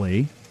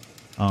obviously,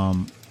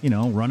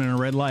 running a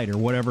red light or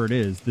whatever it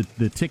is,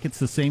 the ticket's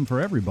the same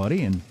for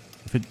everybody. And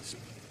if it's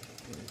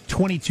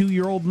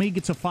 22-year-old me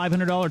gets a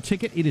 $500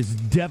 ticket, it is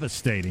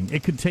devastating.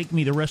 It could take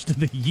me the rest of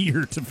the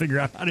year to figure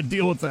out how to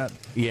deal with that.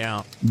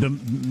 Yeah.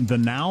 The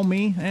now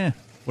me, what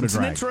a It's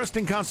drag. an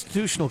interesting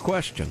constitutional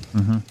question.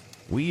 Mm-hmm.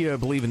 We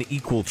believe in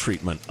equal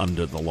treatment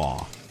under the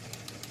law.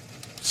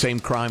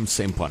 Same crime,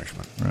 same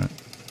punishment. Right.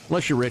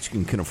 Unless you're rich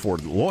and can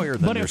afford a lawyer,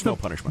 then there's no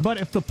punishment. But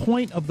if the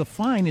point of the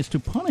fine is to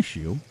punish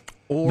you,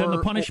 then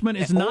the punishment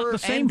is not the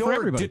same for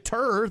everybody.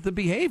 Deter the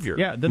behavior.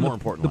 Yeah, then more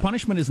importantly. the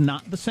punishment is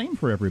not the same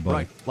for everybody.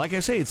 Right. Like I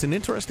say, it's an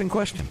interesting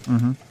question.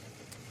 Mm-hmm.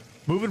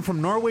 Moving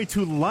from Norway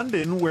to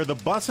London, where the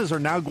buses are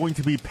now going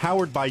to be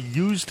powered by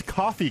used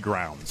coffee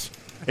grounds.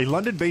 A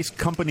London-based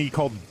company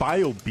called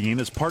BioBean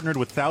has partnered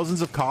with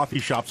thousands of coffee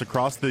shops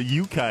across the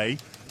UK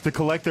to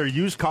collect their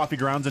used coffee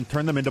grounds and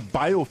turn them into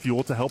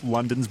biofuel to help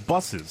London's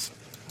buses.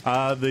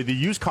 The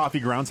used coffee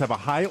grounds have a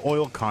high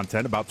oil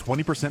content, about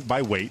 20%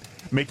 by weight,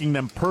 making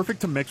them perfect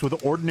to mix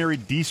with ordinary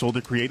diesel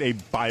to create a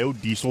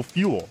biodiesel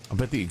fuel. I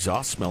bet the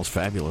exhaust smells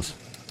fabulous.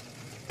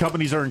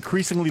 Companies are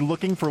increasingly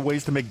looking for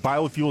ways to make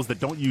biofuels that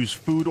don't use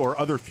food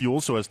or other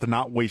fuels so as to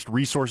not waste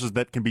resources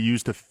that can be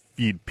used to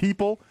feed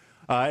people.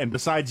 And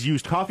besides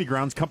used coffee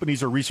grounds,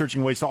 companies are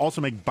researching ways to also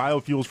make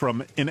biofuels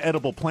from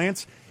inedible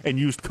plants and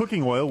used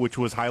cooking oil, which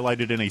was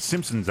highlighted in a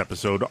Simpsons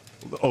episode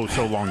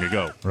so long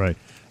ago. Right.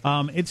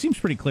 It seems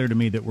pretty clear to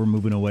me that we're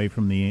moving away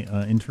from the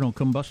internal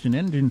combustion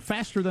engine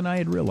faster than I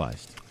had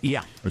realized.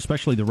 Yeah.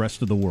 Especially the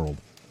rest of the world.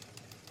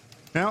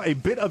 Now, a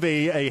bit of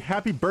a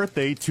happy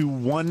birthday to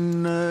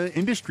one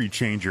industry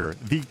changer.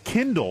 The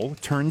Kindle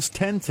turns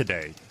 10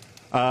 today.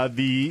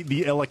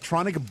 The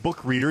electronic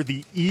book reader,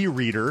 the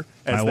e-reader,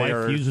 as my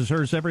wife uses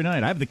hers every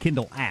night. I have the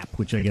Kindle app,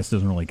 which I guess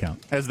doesn't really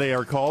count. As they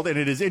are called, and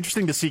it is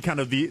interesting to see kind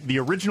of the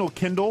original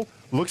Kindle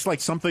looks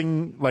like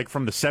something like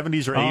from the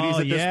 70s or 80s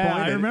at this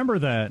point. I remember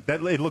that.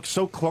 It looks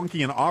so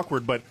clunky and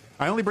awkward, but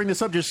I only bring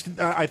this up just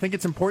I think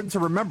it's important to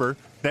remember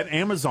that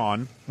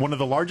Amazon, one of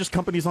the largest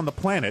companies on the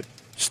planet,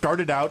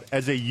 started out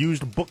as a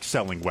used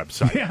book-selling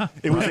website. Yeah,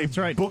 it was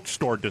a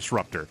bookstore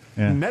disruptor.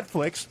 Yeah.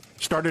 Netflix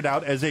started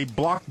out as a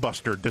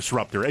blockbuster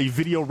disruptor, a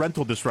video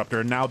rental disruptor,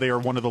 and now they are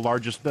one of the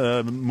largest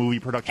movie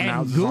production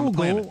houses on the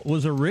planet. Google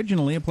was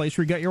originally a place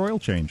where you got your oil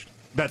changed.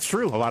 That's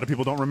true. A lot of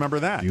people don't remember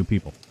that. You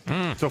people.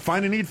 So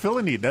find a need, fill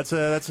a need. That's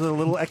a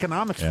little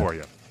economics for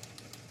you.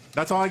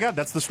 That's all I got.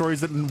 That's the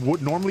stories that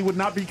normally would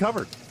not be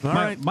covered.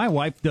 My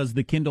wife does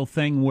the Kindle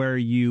thing where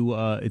you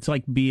it's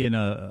like being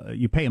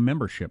you pay a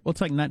membership. Well,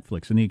 it's like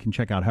Netflix, and you can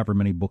check out however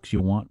many books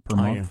you want per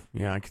month.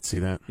 Yeah, I could see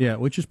that. Yeah,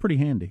 which is pretty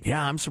handy.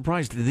 Yeah, I'm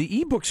surprised. The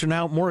e-books are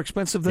now more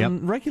expensive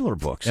than regular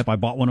books. Yep, I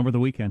bought one over the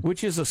weekend.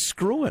 Which is a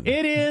screwing.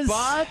 It is.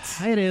 But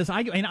it is.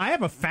 I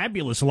have a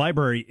fabulous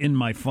library in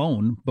my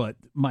phone, but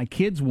my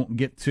kids won't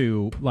get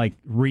to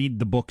read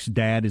the books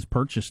Dad has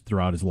purchased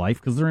throughout his life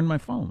because they're in my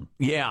phone.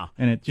 Yeah.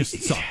 And it just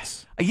sucks.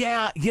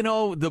 Yeah,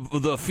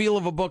 the feel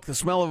of a book, the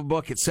smell of a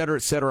book, et cetera,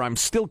 et cetera. I'm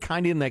still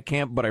kind of in that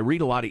camp, but I read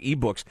a lot of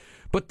ebooks.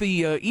 But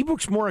the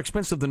ebook's more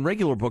expensive than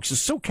regular books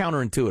is so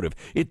counterintuitive.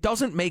 It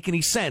doesn't make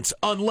any sense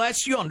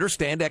unless you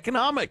understand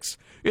economics.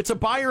 It's a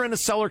buyer and a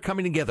seller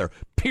coming together,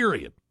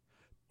 period.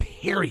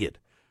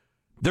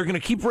 They're going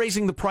to keep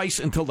raising the price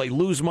until they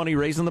lose money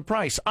raising the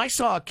price. I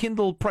saw a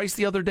Kindle price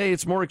the other day.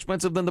 It's more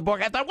expensive than the book.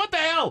 I thought, what the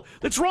hell?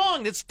 That's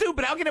wrong. That's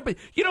stupid. How can it be?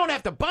 You don't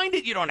have to bind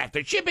it. You don't have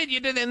to ship it.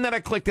 And then I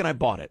clicked and I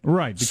bought it.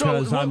 Right.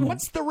 Because so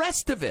what's the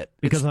rest of it?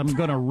 Because I'm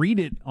going to read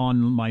it on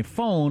my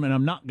phone, and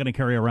I'm not going to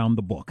carry around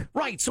the book.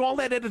 Right. So all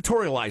that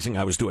editorializing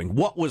I was doing,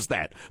 what was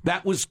that?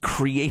 That was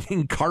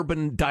creating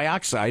carbon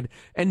dioxide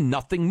and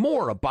nothing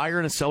more. A buyer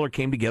and a seller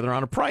came together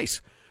on a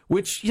price.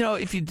 Which,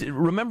 if you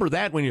remember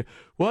that when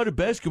why do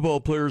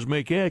basketball players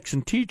make X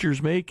and teachers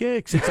make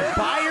X? It's a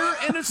buyer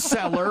and a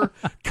seller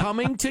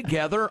coming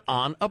together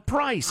on a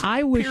price.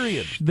 I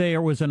wish there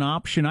was an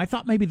option. I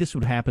thought maybe this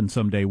would happen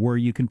someday where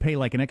you can pay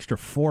like an extra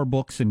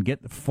 $4 and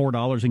get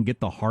 $4 and get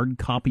the hard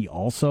copy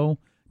also,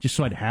 just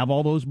so I'd have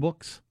all those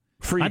books.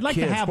 For your I'd like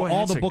kids. to have Boy,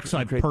 all that's the books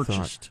I've great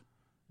purchased.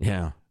 Thought.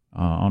 Yeah.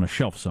 On a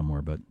shelf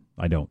somewhere, but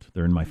I don't.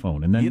 They're in my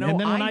phone. And then,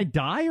 when I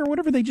die or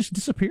whatever, they just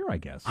disappear, I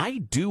guess. I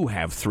do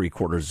have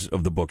 3/4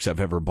 of the books I've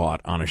ever bought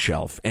on a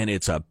shelf, and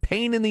it's a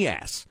pain in the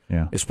ass,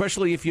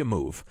 especially if you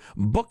move.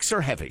 Books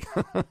are heavy.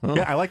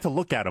 Yeah, I like to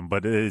look at them,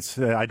 but it's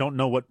I don't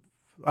know what,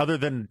 other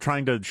than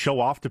trying to show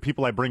off to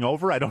people I bring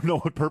over, I don't know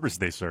what purpose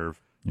they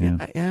serve. Yeah,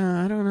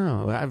 I don't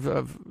know.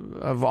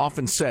 I've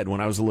often said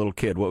when I was a little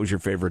kid, what was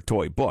your favorite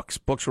toy? Books.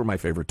 Books were my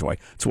favorite toy.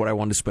 It's what I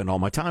wanted to spend all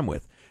my time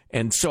with.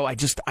 And so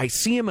I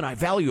see them and I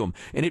value them,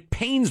 and it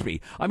pains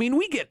me. I mean,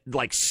 we get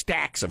like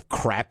stacks of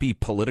crappy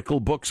political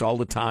books all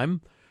the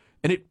time,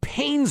 and it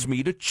pains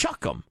me to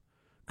chuck them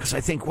because I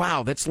think,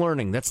 wow, that's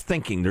learning, that's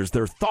thinking.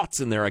 There are thoughts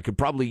in there I could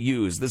probably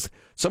use.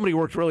 Somebody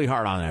worked really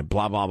hard on that,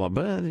 blah, blah, blah.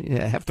 But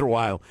after a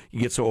while, you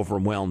get so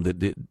overwhelmed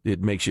that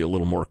it makes you a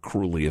little more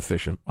cruelly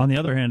efficient. On the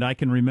other hand, I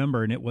can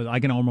remember, and I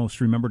can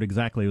almost remember it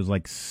exactly. It was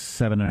like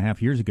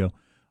 7.5 years ago.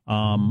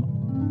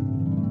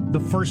 The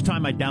first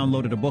time I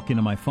downloaded a book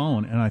into my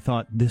phone, and I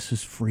thought, this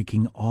is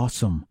freaking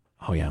awesome.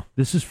 Oh, yeah.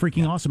 This is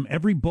freaking awesome.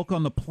 Every book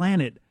on the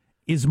planet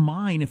is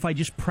mine if I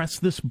just press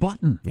this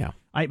button. Yeah.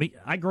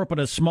 I grew up in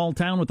a small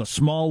town with a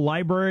small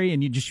library,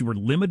 and you were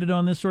limited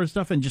on this sort of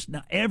stuff, and just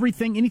now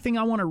anything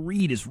I want to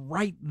read is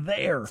right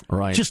there.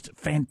 Right. Just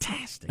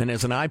fantastic. And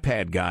as an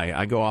iPad guy,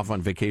 I go off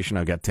on vacation,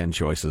 I've got 10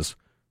 choices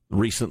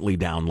recently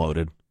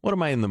downloaded. What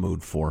am I in the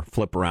mood for?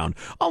 Flip around.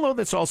 Although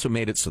that's also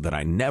made it so that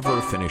I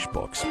never finish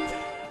books.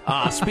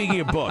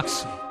 Speaking of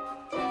books,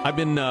 I've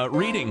been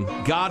reading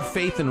God,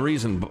 Faith, and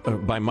Reason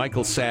by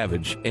Michael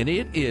Savage, and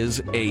it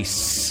is a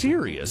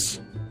serious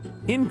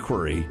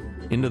inquiry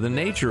into the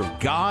nature of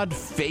God,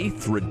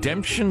 faith,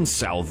 redemption,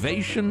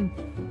 salvation,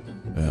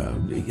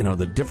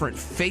 the different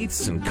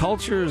faiths and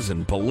cultures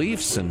and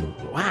beliefs, and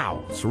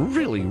wow, it's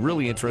really,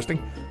 really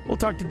interesting. We'll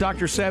talk to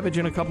Dr. Savage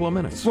in a couple of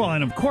minutes. Well,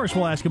 and of course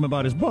we'll ask him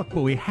about his book,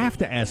 but we have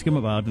to ask him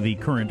about the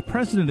current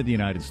president of the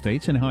United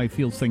States and how he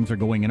feels things are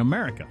going in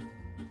America.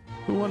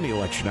 Who won the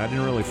election? I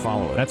didn't really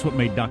follow it. That's what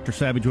made Dr.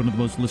 Savage one of the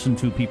most listened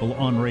to people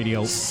on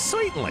radio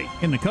Certainly.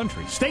 in the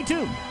country. Stay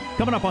tuned.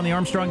 Coming up on the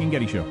Armstrong and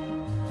Getty Show.